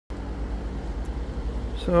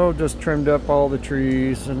So just trimmed up all the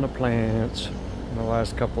trees and the plants in the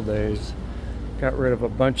last couple days. Got rid of a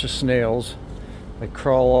bunch of snails. They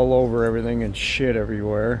crawl all over everything and shit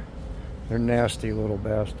everywhere. They're nasty little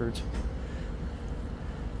bastards.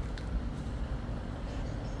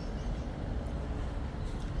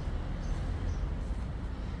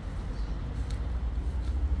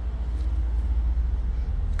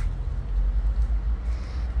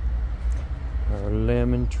 Our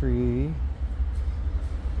lemon tree.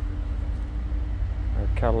 Our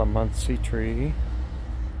calamansi tree.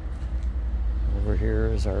 Over here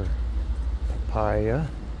is our papaya.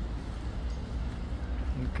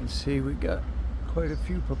 You can see we got quite a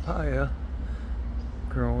few papaya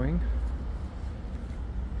growing.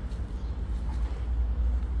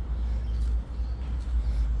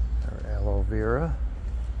 Our aloe vera.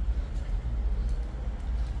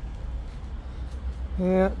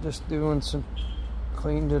 Yeah, just doing some,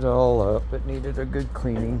 cleaned it all up. It needed a good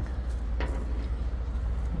cleaning.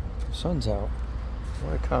 The sun's out.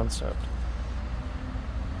 What a concept.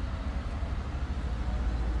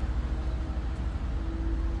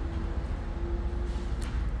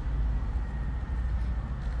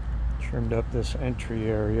 Trimmed up this entry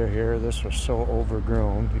area here. This was so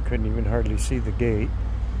overgrown, you couldn't even hardly see the gate.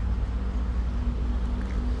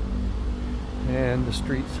 And the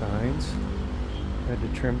street signs. Had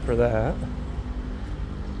to trim for that.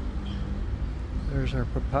 There's our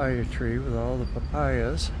papaya tree with all the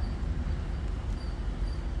papayas.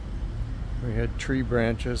 We had tree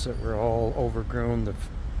branches that were all overgrown the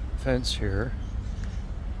fence here.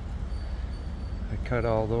 I cut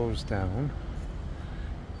all those down.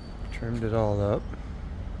 Trimmed it all up.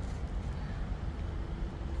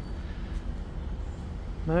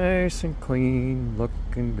 Nice and clean,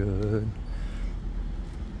 looking good. In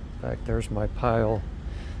fact, there's my pile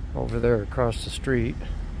over there across the street.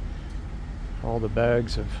 All the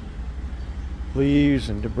bags of leaves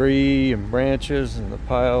and debris and branches and the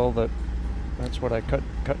pile that's what I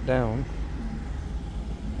cut down.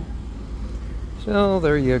 So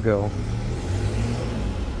there you go.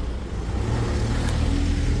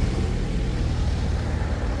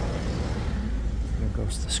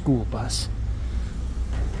 Goes the school bus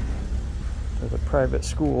for the private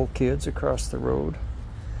school kids across the road.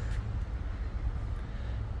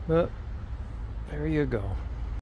 But there you go.